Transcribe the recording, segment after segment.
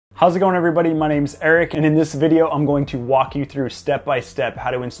How's it going, everybody? My name's Eric, and in this video I'm going to walk you through step by step how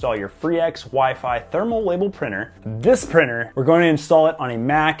to install your FreeX Wi-Fi thermal label printer. This printer, we're going to install it on a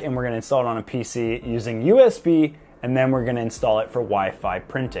Mac and we're going to install it on a PC using USB, and then we're going to install it for Wi-Fi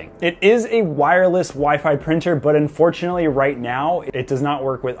printing. It is a wireless Wi-Fi printer, but unfortunately right now it does not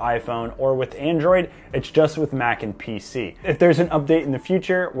work with iPhone or with Android. It's just with Mac and PC. If there's an update in the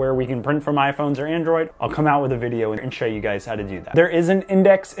future where we can print from iPhones or Android, I'll come out with a video and show you guys how to do that. There is an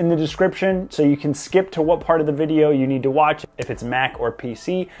index in the description, so you can skip to what part of the video you need to watch if it's Mac or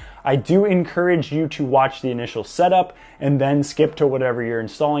PC. I do encourage you to watch the initial setup and then skip to whatever you're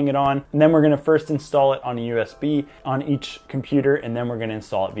installing it on. And then we're gonna first install it on a USB on each computer, and then we're gonna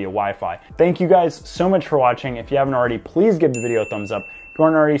install it via Wi-Fi. Thank you guys so much for watching. If you haven't already, please give the video a thumbs up. If you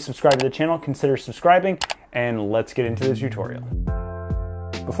aren't already subscribed to the channel, consider subscribing, and let's get into this tutorial.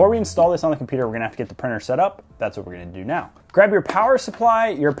 Before we install this on the computer, we're gonna have to get the printer set up. That's what we're gonna do now. Grab your power supply,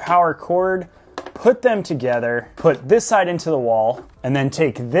 your power cord, put them together, put this side into the wall, and then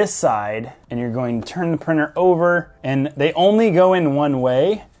take this side, and you're going to turn the printer over, and they only go in one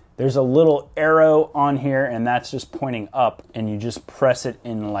way. There's a little arrow on here, and that's just pointing up, and you just press it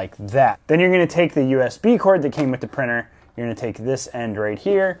in like that. Then you're gonna take the USB cord that came with the printer, you're gonna take this end right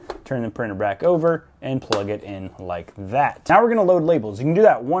here, turn the printer back over, and plug it in like that. Now we're gonna load labels. You can do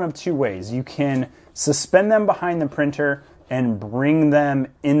that one of two ways. You can suspend them behind the printer and bring them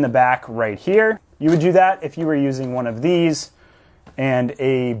in the back right here. You would do that if you were using one of these and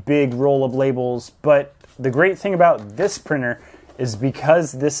a big roll of labels, but the great thing about this printer is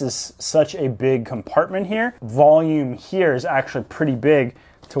because this is such a big compartment here, volume here is actually pretty big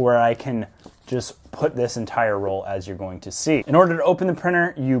to where I can just put this entire roll, as you're going to see. In order to open the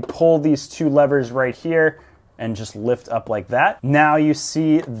printer, you pull these two levers right here and just lift up like that. Now you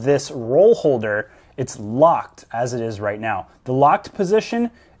see this roll holder, it's locked as it is right now. The locked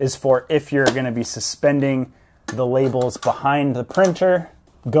position is for if you're gonna be suspending the labels behind the printer,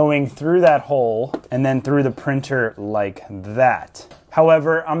 going through that hole and then through the printer like that.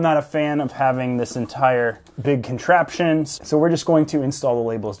 However, I'm not a fan of having this entire big contraption, so we're just going to install the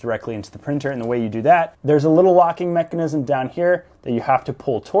labels directly into the printer. And the way you do that, there's a little locking mechanism down here that you have to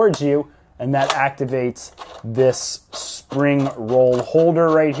pull towards you, and that activates this spring roll holder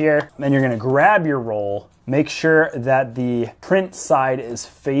right here. Then you're gonna grab your roll, make sure that the print side is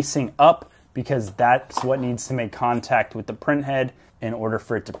facing up, because that's what needs to make contact with the print head in order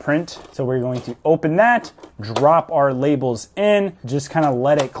for it to print. So we're going to open that, drop our labels in, just kind of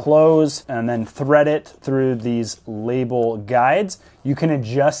let it close, and then thread it through these label guides. You can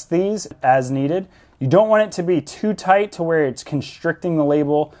adjust these as needed. You don't want it to be too tight to where it's constricting the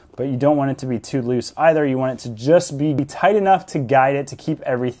label, but you don't want it to be too loose either. You want it to just be tight enough to guide it, to keep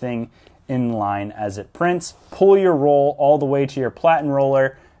everything in line as it prints. Pull your roll all the way to your platen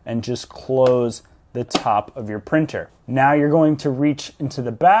roller and just close the top of your printer. Now you're going to reach into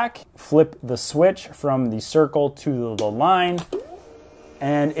the back, flip the switch from the circle to the line,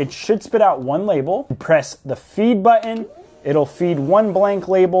 and it should spit out one label. Press the feed button, it'll feed one blank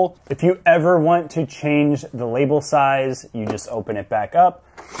label. If you ever want to change the label size, you just open it back up,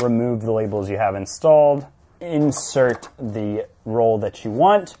 remove the labels you have installed, insert the roll that you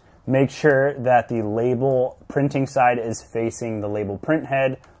want. Make sure that the label printing side is facing the label print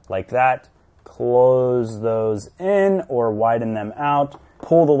head like that. Close those in or widen them out.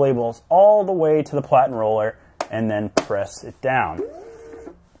 Pull the labels all the way to the platen roller and then press it down.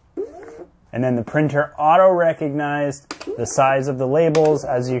 And then the printer auto-recognized the size of the labels.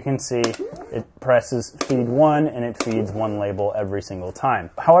 As you can see, it presses feed one and it feeds one label every single time.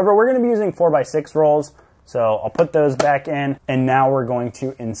 However, we're gonna be using 4x6 rolls, so I'll put those back in, and now we're going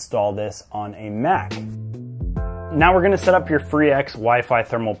to install this on a Mac. Now we're gonna set up your FreeX Wi-Fi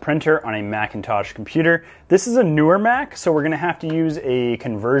thermal printer on a Macintosh computer. This is a newer Mac, so we're gonna have to use a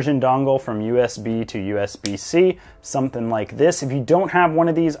conversion dongle from USB to USB-C, something like this. If you don't have one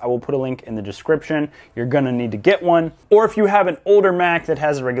of these, I will put a link in the description. You're gonna need to get one. Or if you have an older Mac that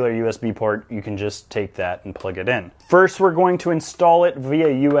has a regular USB port, you can just take that and plug it in. First, we're going to install it via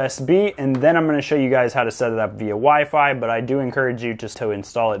USB, and then I'm gonna show you guys how to set it up via Wi-Fi, but I do encourage you just to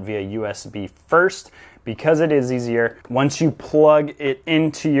install it via USB first, because it is easier. Once you plug it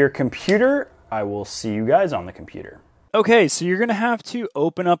into your computer, I will see you guys on the computer. Okay, so you're gonna have to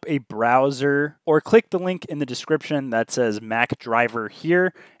open up a browser or click the link in the description that says Mac driver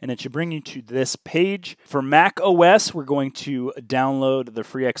here, and it should bring you to this page. For Mac OS, we're going to download the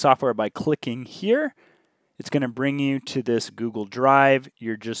FreeX software by clicking here. It's gonna bring you to this Google Drive.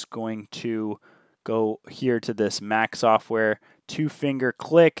 You're just going to go here to this Mac software, 2-finger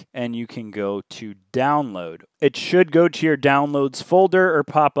click and you can go to download. It should go to your downloads folder or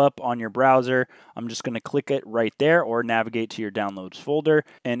pop up on your browser. I'm just going to click it right there or navigate to your downloads folder.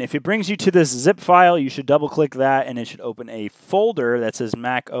 And if it brings you to this zip file, you should double click that and it should open a folder that says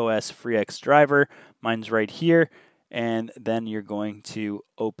Mac OS FreeX driver. Mine's right here. And then you're going to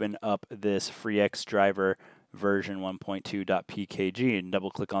open up this FreeX driver version 1.2.pkg and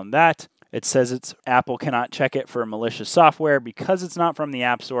double click on that. It says Apple cannot check it for malicious software because it's not from the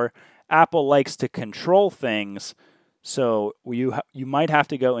App Store. Apple likes to control things, so you might have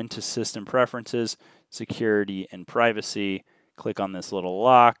to go into System Preferences, Security, and Privacy. Click on this little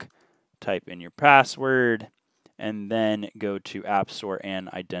lock, type in your password, and then go to App Store and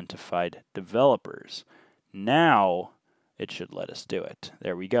Identified Developers. Now it should let us do it.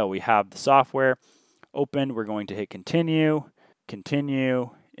 There we go. We have the software opened. We're going to hit Continue,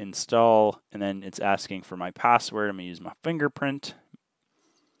 Continue, Install, and then it's asking for my password. I'm going to use my fingerprint,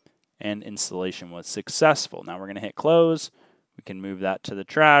 and installation was successful. Now we're going to hit Close. We can move that to the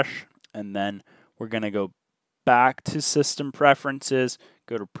trash, and then we're going to go back to System Preferences,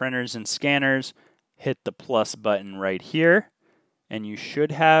 go to Printers and Scanners, hit the plus button right here, and you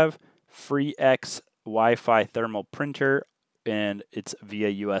should have FreeX Wi-Fi Thermal Printer, and it's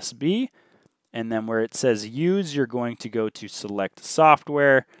via USB. And then where it says Use, you're going to go to Select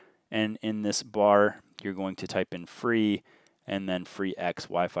Software, and in this bar, you're going to type in Free, and then FreeX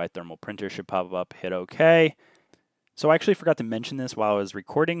Wi-Fi Thermal Printer should pop up. Hit OK. So I actually forgot to mention this while I was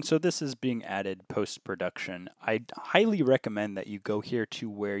recording, so this is being added post-production. I highly recommend that you go here to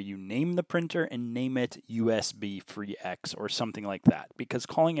where you name the printer and name it USB FreeX or something like that, because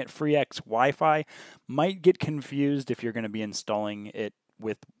calling it FreeX Wi-Fi might get confused if you're going to be installing it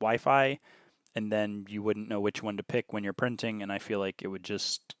with Wi-Fi, and then you wouldn't know which one to pick when you're printing, and I feel like it would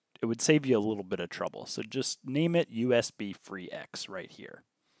save you a little bit of trouble. So just name it USB FreeX right here.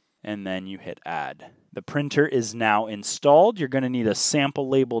 And then you hit Add. The printer is now installed. You're going to need a sample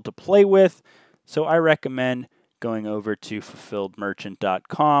label to play with. So I recommend going over to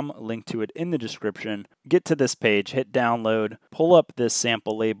fulfilledmerchant.com, link to it in the description. Get to this page, hit download, pull up this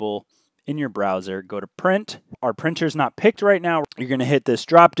sample label in your browser, go to print. Our printer's not picked right now. You're going to hit this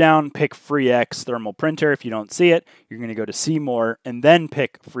drop down, pick FreeX Thermal Printer. If you don't see it, you're going to go to See More and then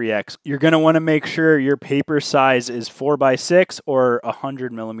pick FreeX. You're going to want to make sure your paper size is 4x6 or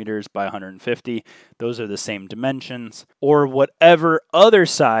 100 millimeters by 150. Those are the same dimensions. Or whatever other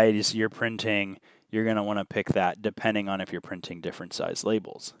size you're printing, you're going to want to pick that depending on if you're printing different size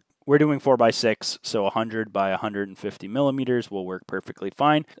labels. We're doing 4x6, so 100 by 150 millimeters will work perfectly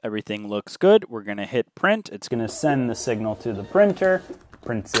fine. Everything looks good. We're going to hit print. It's going to send the signal to the printer,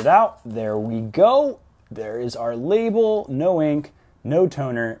 prints it out. There we go. There is our label, no ink, no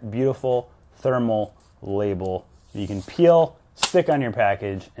toner, beautiful thermal label. You can peel, stick on your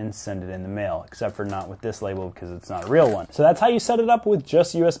package, and send it in the mail, except for not with this label because it's not a real one. So that's how you set it up with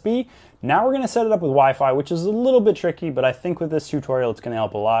just USB. Now we're going to set it up with Wi-Fi, which is a little bit tricky, but I think with this tutorial it's going to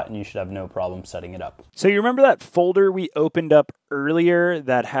help a lot and you should have no problem setting it up. So you remember that folder we opened up earlier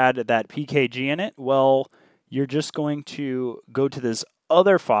that had that PKG in it? Well, you're just going to go to this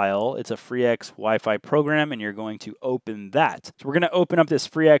other file. It's a FreeX Wi-Fi program, and you're going to open that. So we're going to open up this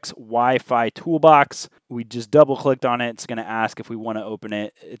FreeX Wi-Fi toolbox. We just double clicked on it. It's going to ask if we want to open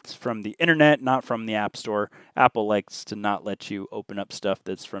it. It's from the internet, not from the App Store. Apple likes to not let you open up stuff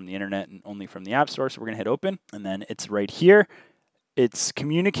that's from the internet and only from the App Store. So we're going to hit open, and then it's right here. It's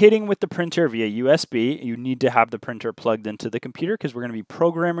communicating with the printer via USB. You need to have the printer plugged into the computer because we're going to be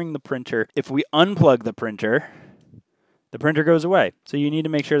programming the printer. If we unplug the printer goes away. So you need to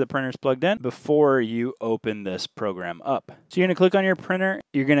make sure the printer's plugged in before you open this program up. So you're going to click on your printer.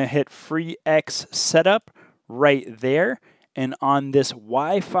 You're going to hit FreeX Setup right there. And on this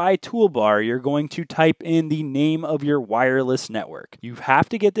Wi-Fi toolbar, you're going to type in the name of your wireless network. You have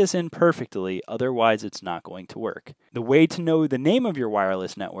to get this in perfectly, otherwise it's not going to work. The way to know the name of your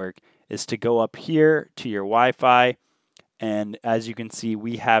wireless network is to go up here to your Wi-Fi. And as you can see,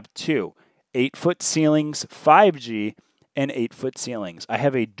 we have two 8-foot ceilings 5G and 8-foot ceilings. I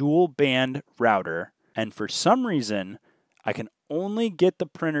have a dual band router, and for some reason, I can only get the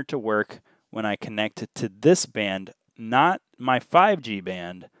printer to work when I connect it to this band, not my 5G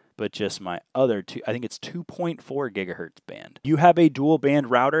band, but just my other two, I think it's 2.4 gigahertz band. You have a dual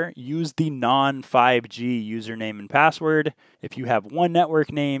band router, use the non-5G username and password. If you have one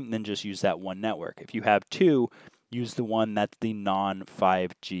network name, then just use that one network. If you have two, use the one that's the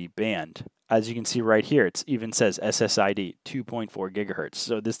non-5G band. As you can see right here, it even says SSID 2.4 gigahertz.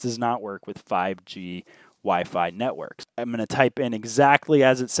 So this does not work with 5G Wi-Fi networks. I'm going to type in exactly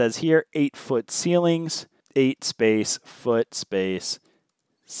as it says here, 8-foot ceilings, 8 space, foot space,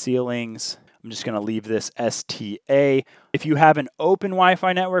 ceilings. I'm just going to leave this STA. If you have an open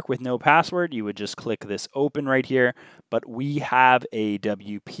Wi-Fi network with no password, you would just click this open right here. But we have a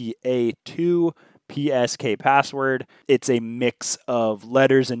WPA2 PSK password. It's a mix of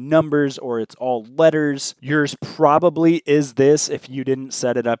letters and numbers, or it's all letters. Yours probably is this if you didn't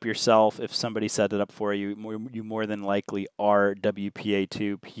set it up yourself. If somebody set it up for you, you more than likely are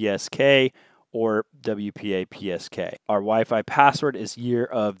WPA2 PSK or WPA PSK. Our Wi-Fi password is year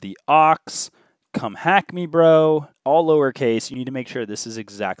of the ox. Come hack me, bro. All lowercase. You need to make sure this is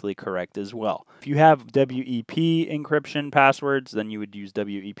exactly correct as well. If you have WEP encryption passwords, then you would use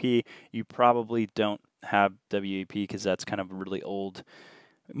WEP. You probably don't have WEP because that's kind of really old.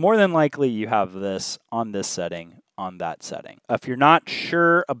 More than likely, you have this on this setting, on that setting. If you're not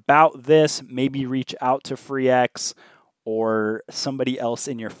sure about this, maybe reach out to FreeX or somebody else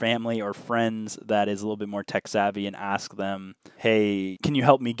in your family or friends that is a little bit more tech savvy and ask them, hey, can you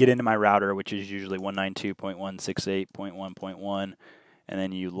help me get into my router, which is usually 192.168.1.1, and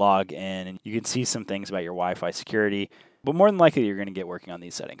then you log in and you can see some things about your Wi-Fi security, but more than likely you're going to get working on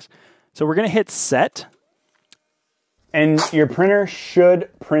these settings. So we're going to hit set. And your printer should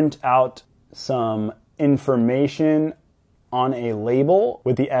print out some information on a label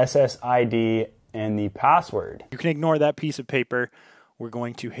with the SSID and the password. You can ignore that piece of paper. We're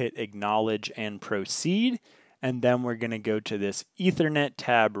going to hit acknowledge and proceed. And then we're going to go to this Ethernet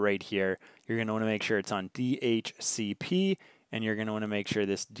tab right here. You're going to want to make sure it's on DHCP, and you're going to want to make sure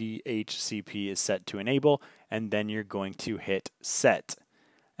this DHCP is set to enable, and then you're going to hit set.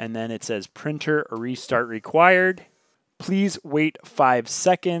 And then it says printer restart required. Please wait 5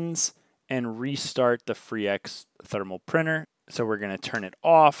 seconds and restart the FreeX Thermal Printer. So we're going to turn it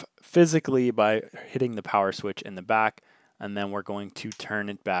off physically by hitting the power switch in the back, and then we're going to turn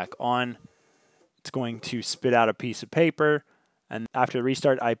it back on. It's going to spit out a piece of paper, and after the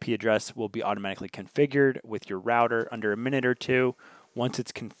restart, IP address will be automatically configured with your router under a minute or two. Once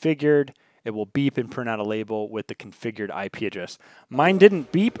it's configured, it will beep and print out a label with the configured IP address. Mine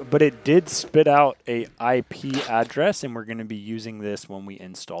didn't beep, but it did spit out a IP address, and we're going to be using this when we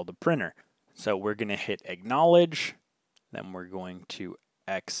install the printer. So we're going to hit acknowledge. Then we're going to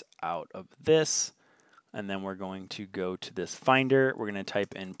X out of this, and then we're going to go to this finder. We're going to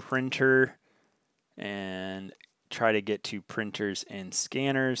type in printer and try to get to printers and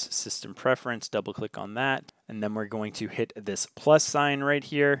scanners, system preference, double click on that. And then we're going to hit this plus sign right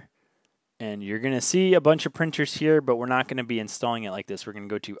here. And you're going to see a bunch of printers here, but we're not going to be installing it like this. We're going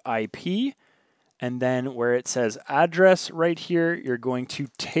to go to IP, and then where it says address right here, you're going to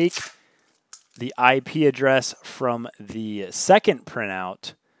take the IP address from the second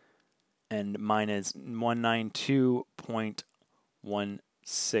printout, and mine is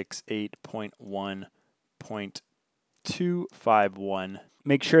 192.168.1.251.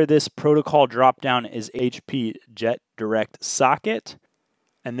 Make sure this protocol dropdown is HP Jet Direct Socket,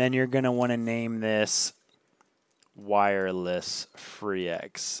 and then you're going to want to name this wireless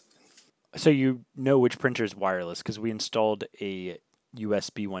FreeX. So you know which printer is wireless because we installed a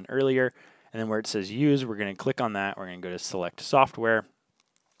USB one earlier. And then where it says use, we're going to click on that. We're going to go to select software,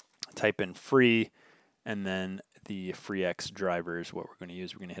 type in free, and then the FreeX driver is what we're going to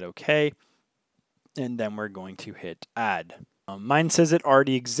use. We're going to hit OK, and then we're going to hit add. Mine says it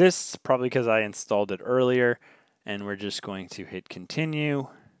already exists, probably because I installed it earlier, and we're just going to hit continue.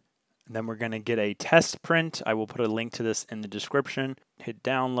 And then we're going to get a test print. I will put a link to this in the description. Hit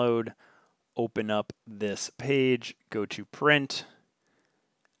download, open up this page, go to print.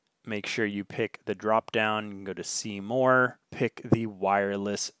 Make sure you pick the drop down. You can go to see more, pick the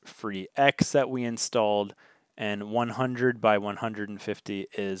wireless FreeX that we installed, and 100 by 150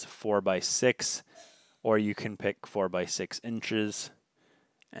 is 4x6, or you can pick 4x6 inches,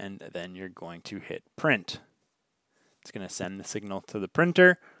 and then you're going to hit print. It's going to send the signal to the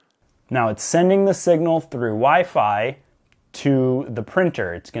printer. Now it's sending the signal through Wi-Fi to the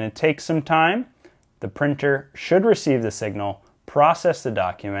printer. It's going to take some time. The printer should receive the signal, process the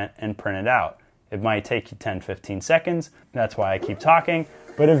document, and print it out. It might take you 10-15 seconds. That's why I keep talking,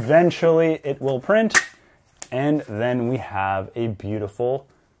 but eventually it will print, and then we have a beautiful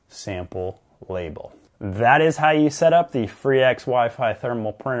sample label. That is how you set up the FreeX Wi-Fi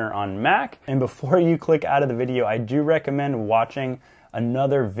Thermal Printer on Mac. And before you click out of the video, I do recommend watching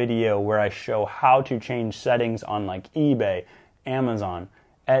another video where I show how to change settings on like eBay, Amazon,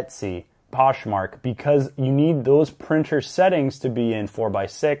 Etsy, Poshmark, because you need those printer settings to be in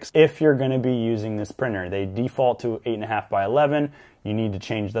 4x6 if you're going to be using this printer. They default to 8.5 by 11. you need to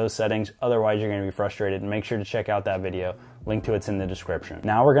change those settings. Otherwise, you're going to be frustrated. And make sure to check out that video. Link to it's in the description.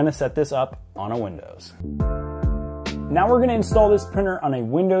 Now we're going to set this up on a Windows. Now we're going to install this printer on a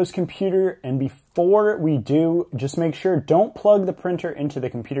Windows computer, and before we do, just make sure don't plug the printer into the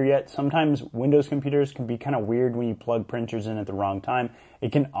computer yet. Sometimes Windows computers can be kind of weird when you plug printers in at the wrong time.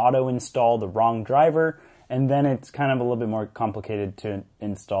 It can auto install the wrong driver, and then it's kind of a little bit more complicated to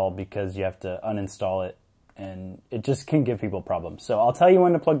install because you have to uninstall it, and it just can give people problems. So I'll tell you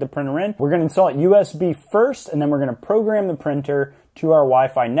when to plug the printer in. We're going to install it USB first, and then we're going to program the printer to our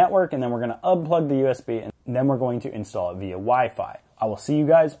Wi-Fi network, and then we're going to unplug the USB, and then we're going to install it via Wi-Fi. I will see you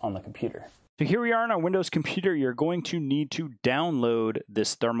guys on the computer. So here we are on our Windows computer. You're going to need to download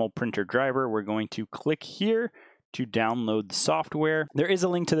this thermal printer driver. We're going to click here to download the software. There is a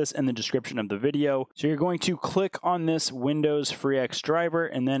link to this in the description of the video. So you're going to click on this Windows FreeX driver,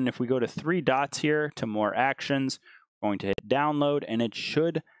 and then if we go to 3 dots here to more actions, we're going to hit download, and it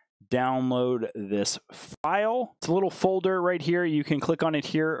should download this file. It's a little folder right here. You can click on it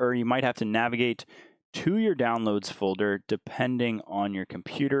here, or you might have to navigate to your downloads folder depending on your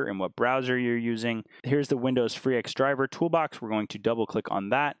computer and what browser you're using. Here's the Windows FreeX driver toolbox. We're going to double click on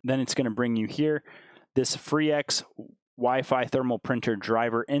that. Then it's going to bring you here. This FreeX Wi-Fi Thermal Printer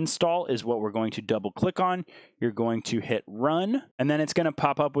driver install is what we're going to double click on. You're going to hit run, and then it's going to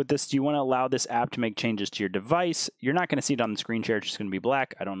pop up with this. Do you want to allow this app to make changes to your device? You're not going to see it on the screen share. It's just going to be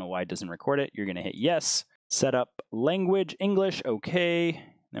black. I don't know why it doesn't record it. You're going to hit yes. Set up language, English, okay.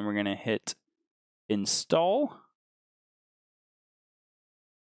 Then we're going to hit install.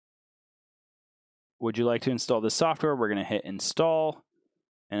 Would you like to install the software? We're going to hit install,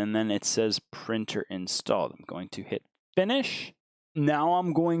 and then it says printer installed. I'm going to hit finish. Now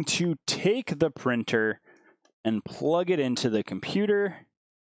I'm going to take the printer and plug it into the computer.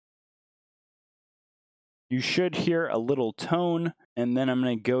 You should hear a little tone, and then I'm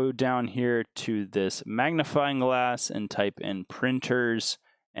going to go down here to this magnifying glass and type in printers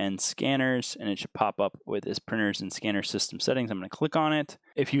and scanners, and it should pop up with this printers and scanner system settings. I'm going to click on it.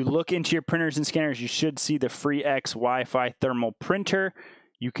 If you look into your printers and scanners, you should see the FreeX Wi-Fi Thermal Printer.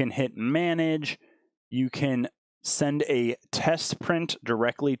 You can hit manage. You can send a test print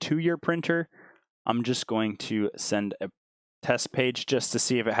directly to your printer. I'm just going to send a test page just to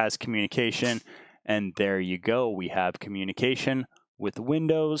see if it has communication. And there you go. We have communication with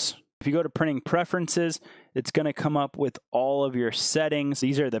Windows. If you go to printing preferences, it's going to come up with all of your settings.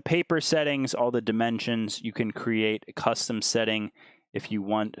 These are the paper settings, all the dimensions. You can create a custom setting if you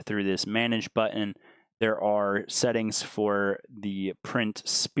want through this manage button. There are settings for the print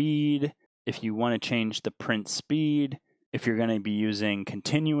speed. If you want to change the print speed, if you're going to be using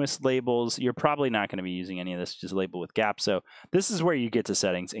continuous labels, you're probably not going to be using any of this, just label with gaps. So this is where you get to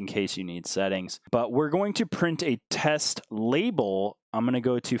settings in case you need settings. But we're going to print a test label. I'm going to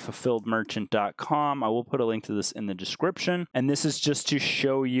go to fulfilledmerchant.com. I will put a link to this in the description. And this is just to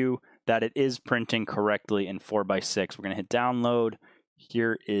show you that it is printing correctly in 4x6. We're going to hit download.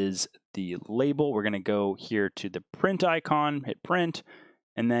 Here is the label. We're going to go here to the print icon, hit print.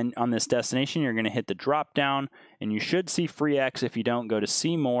 And then on this destination, you're going to hit the drop down, and you should see FreeX. If you don't, go to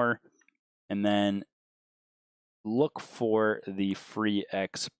see more, and then look for the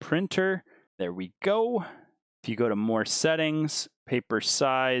FreeX printer. There we go. If you go to more settings, paper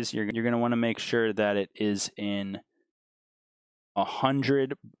size, you're going to want to make sure that it is in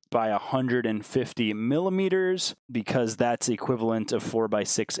 100 by 150 millimeters, because that's equivalent of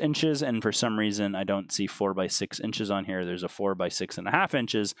 4x6 inches. And for some reason, I don't see 4x6 inches on here. There's a 4x6.5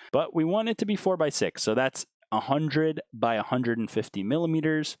 inches, but we want it to be 4x6. So that's 100 by 150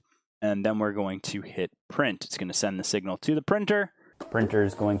 millimeters. And then we're going to hit print. It's going to send the signal to the printer. Printer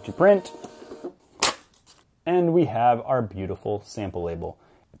is going to print. And we have our beautiful sample label.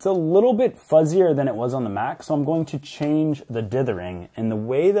 It's a little bit fuzzier than it was on the Mac, so I'm going to change the dithering. And the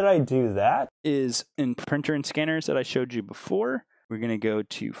way that I do that is in printer and scanners that I showed you before. We're going to go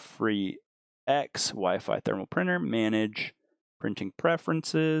to FreeX Wi-Fi Thermal Printer, manage printing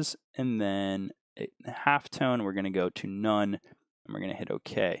preferences, and then halftone, we're going to go to none, and we're going to hit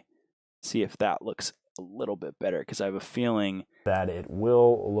OK. See if that looks a little bit better, because I have a feeling that it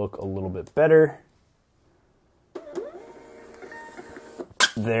will look a little bit better.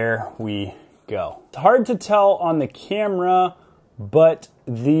 There we go. It's hard to tell on the camera, but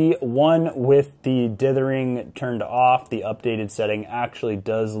the one with the dithering turned off, the updated setting, actually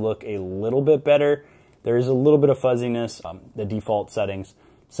does look a little bit better. There is a little bit of fuzziness, the default settings.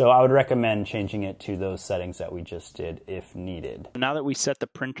 So I would recommend changing it to those settings that we just did if needed. Now that we set the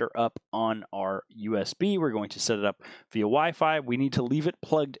printer up on our USB, we're going to set it up via Wi-Fi. We need to leave it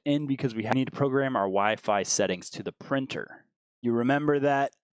plugged in because we need to program our Wi-Fi settings to the printer. You remember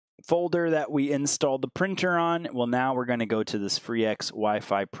that folder that we installed the printer on? Well, now we're going to go to this FreeX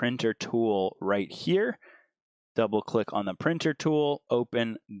Wi-Fi printer tool right here. Double click on the printer tool,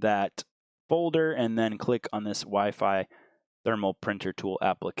 open that folder, and then click on this Wi-Fi Thermal Printer tool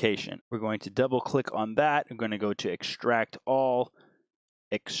application. We're going to double click on that. I'm going to go to extract all,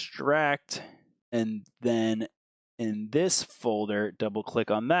 extract, and then in this folder, double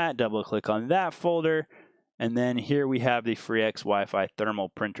click on that folder, and then here we have the FreeX Wi-Fi Thermal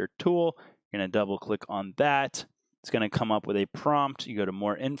Printer tool. You're going to double click on that. It's going to come up with a prompt. You go to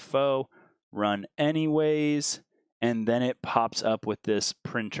more info, run anyways, and then it pops up with this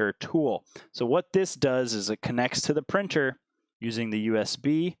printer tool. So what this does is it connects to the printer using the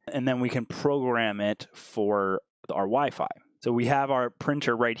USB, and then we can program it for our Wi-Fi. So we have our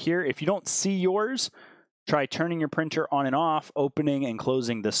printer right here. If you don't see yours, try turning your printer on and off, opening and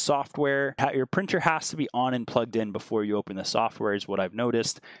closing the software. Your printer has to be on and plugged in before you open the software is what I've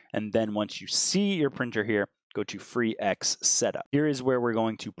noticed. And then once you see your printer here, go to FreeX Setup. Here is where we're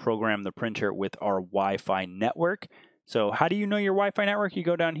going to program the printer with our Wi-Fi network. So how do you know your Wi-Fi network? You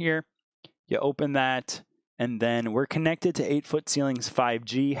go down here, you open that, and then we're connected to 8-foot ceilings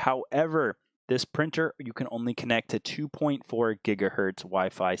 5G. However, this printer, you can only connect to 2.4 gigahertz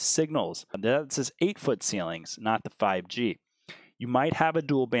Wi-Fi signals. That says 8-foot ceilings, not the 5G. You might have a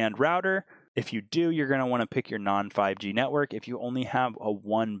dual band router. If you do, you're going to want to pick your non-5G network. If you only have a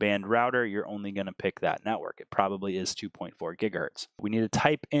one-band router, you're only going to pick that network. It probably is 2.4 gigahertz. We need to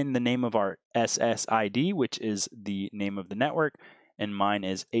type in the name of our SSID, which is the name of the network, and mine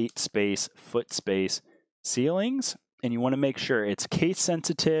is 8-foot ceilings. And you want to make sure it's case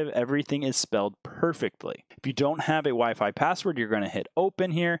sensitive, everything is spelled perfectly. If you don't have a Wi-Fi password, you're going to hit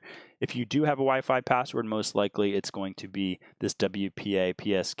open here. If you do have a Wi-Fi password, most likely it's going to be this WPA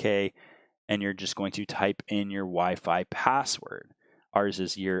PSK, and you're just going to type in your Wi-Fi password. Ours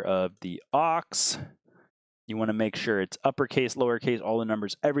is year of the aux. You want to make sure it's uppercase, lowercase, all the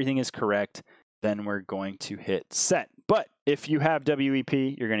numbers, everything is correct. Then we're going to hit set. But if you have WEP,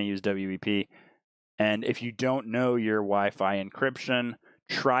 you're going to use WEP. And if you don't know your Wi-Fi encryption,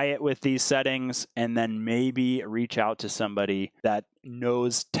 try it with these settings and then maybe reach out to somebody that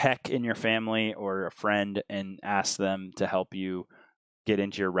knows tech in your family or a friend and ask them to help you get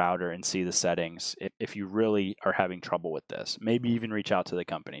into your router and see the settings if you really are having trouble with this. Maybe even reach out to the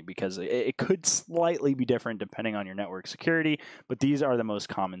company because it could slightly be different depending on your network security, but these are the most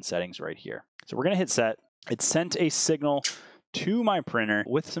common settings right here. So we're going to hit set. It sent a signal to my printer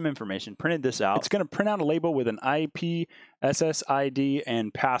with some information, printed this out. It's going to print out a label with an IP, SSID,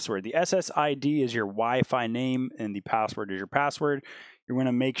 and password. The SSID is your Wi-Fi name and the password is your password. You're going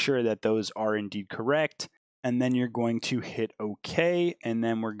to make sure that those are indeed correct. And then you're going to hit OK. And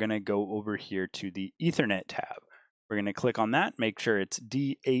then we're going to go over here to the Ethernet tab. We're going to click on that, make sure it's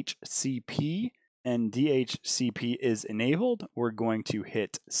DHCP, and DHCP is enabled. We're going to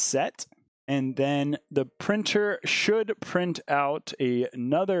hit set. And then the printer should print out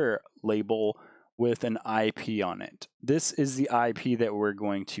another label with an IP on it. This is the IP that we're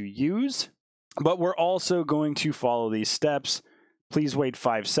going to use, but we're also going to follow these steps. Please wait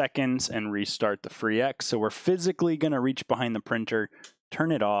 5 seconds and restart the FreeX. So we're physically going to reach behind the printer,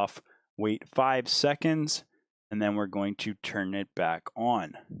 turn it off, wait 5 seconds, and then we're going to turn it back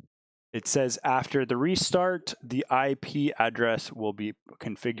on. It says after the restart, the IP address will be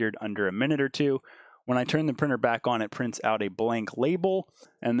configured under a minute or two. When I turn the printer back on, it prints out a blank label,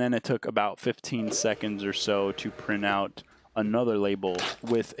 and then it took about 15 seconds or so to print out another label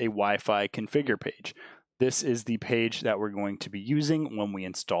with a Wi-Fi configure page. This is the page that we're going to be using when we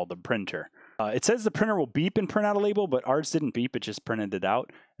install the printer. It says the printer will beep and print out a label, but ours didn't beep, it just printed it out.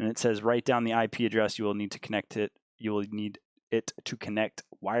 And it says write down the IP address you will need to connect it. You will need it to connect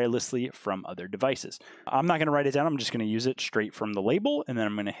wirelessly from other devices. I'm not going to write it down. I'm just going to use it straight from the label, and then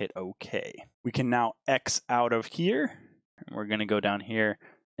I'm going to hit OK. We can now X out of here. We're going to go down here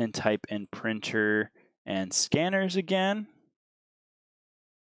and type in printer and scanners again.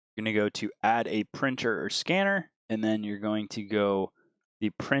 You're going to go to add a printer or scanner, and then you're going to go,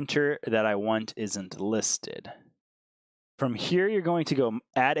 the printer that I want isn't listed. From here, you're going to go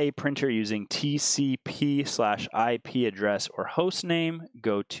add a printer using TCP/IP address or host name.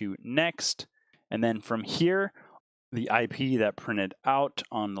 Go to next. And then from here, the IP that printed out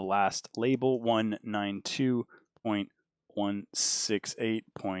on the last label,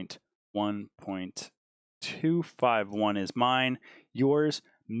 192.168.1.251 is mine. Yours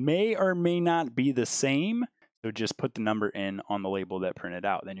may or may not be the same. So just put the number in on the label that printed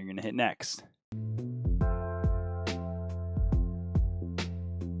out. Then you're going to hit next.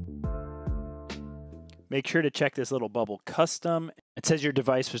 Make sure to check this little bubble custom. It says your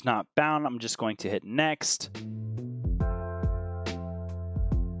device was not bound. I'm just going to hit next.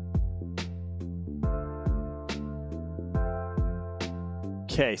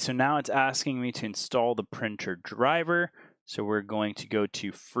 Okay, so now it's asking me to install the printer driver. So we're going to go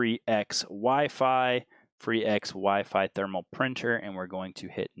to FreeX Wi-Fi, FreeX Wi-Fi Thermal Printer, and we're going to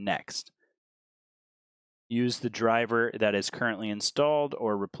hit next. Use the driver that is currently installed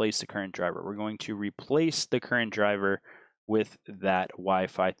or replace the current driver. We're going to replace the current driver with that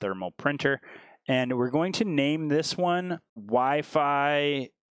Wi-Fi thermal printer. And we're going to name this one Wi-Fi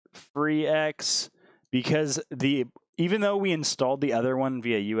FreeX because even though we installed the other one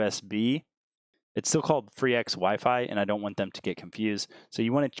via USB, it's still called FreeX Wi-Fi, and I don't want them to get confused. So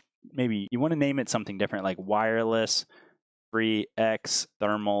you want to name it something different, like wireless FreeX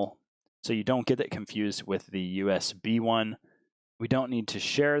thermal, so you don't get it confused with the USB one. We don't need to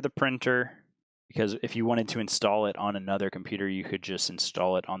share the printer because if you wanted to install it on another computer, you could just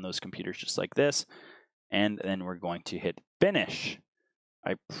install it on those computers just like this. And then we're going to hit finish.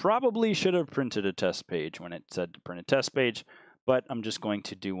 I probably should have printed a test page when it said to print a test page, but I'm just going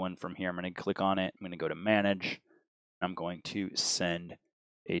to do one from here. I'm going to click on it. I'm going to go to manage. I'm going to send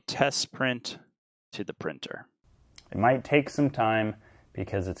a test print to the printer. It might take some time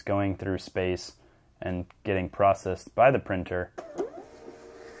because it's going through space and getting processed by the printer.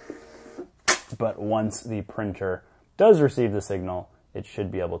 But once the printer does receive the signal, it should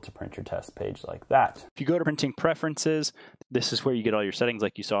be able to print your test page like that. If you go to printing preferences, this is where you get all your settings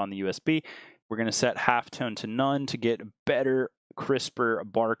like you saw on the USB. We're going to set halftone to none to get better, crisper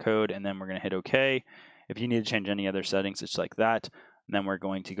barcode, and then we're going to hit OK. If you need to change any other settings, it's like that. And then we're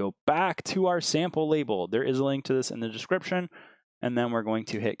going to go back to our sample label. There is a link to this in the description. And then we're going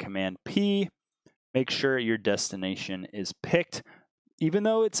to hit Command P. Make sure your destination is picked. Even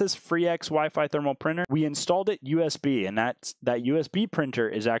though it says FreeX Wi-Fi Thermal Printer, we installed it USB, and that USB printer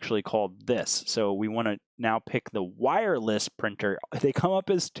is actually called this. So we want to now pick the wireless printer. They come up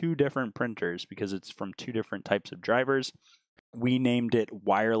as two different printers because it's from two different types of drivers. We named it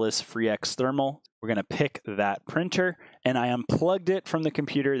Wireless FreeX Thermal. We're going to pick that printer, and I unplugged it from the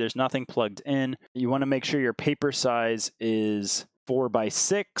computer. There's nothing plugged in. You want to make sure your paper size is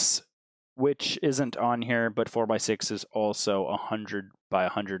 4x6, which isn't on here, but 4x6 is also 100 by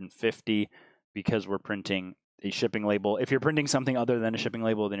 150 because we're printing a shipping label. If you're printing something other than a shipping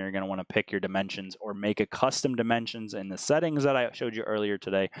label, then you're going to want to pick your dimensions or make a custom dimensions in the settings that I showed you earlier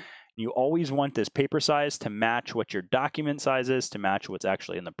today. You always want this paper size to match what your document size is, to match what's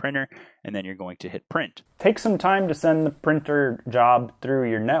actually in the printer, and then you're going to hit print. Take some time to send the printer job through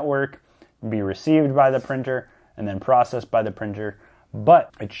your network, be received by the printer, and then processed by the printer,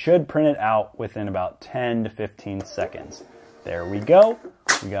 but it should print it out within about 10 to 15 seconds. There we go.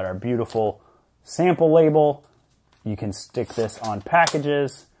 We got our beautiful sample label. You can stick this on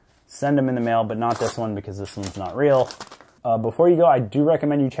packages, send them in the mail, but not this one because this one's not real. Before you go, I do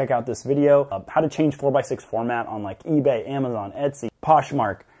recommend you check out this video, how to change 4x6 format on like eBay, Amazon, Etsy,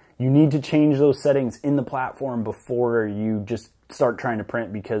 Poshmark. You need to change those settings in the platform before you just start trying to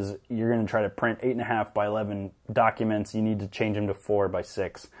print because you're going to try to print 8.5 by 11 documents. You need to change them to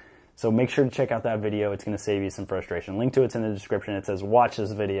 4x6. So make sure to check out that video. It's going to save you some frustration. Link to it's in the description. It says watch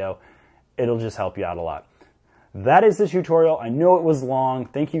this video. It'll just help you out a lot. That is the tutorial. I know it was long.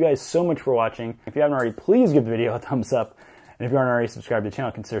 Thank you guys so much for watching. If you haven't already, please give the video a thumbs up. And if you aren't already subscribed to the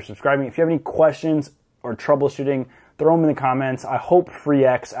channel, consider subscribing. If you have any questions or troubleshooting, throw them in the comments. I hope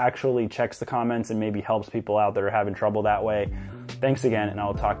FreeX actually checks the comments and maybe helps people out that are having trouble that way. Thanks again, and I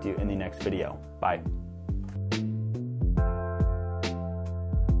will talk to you in the next video. Bye.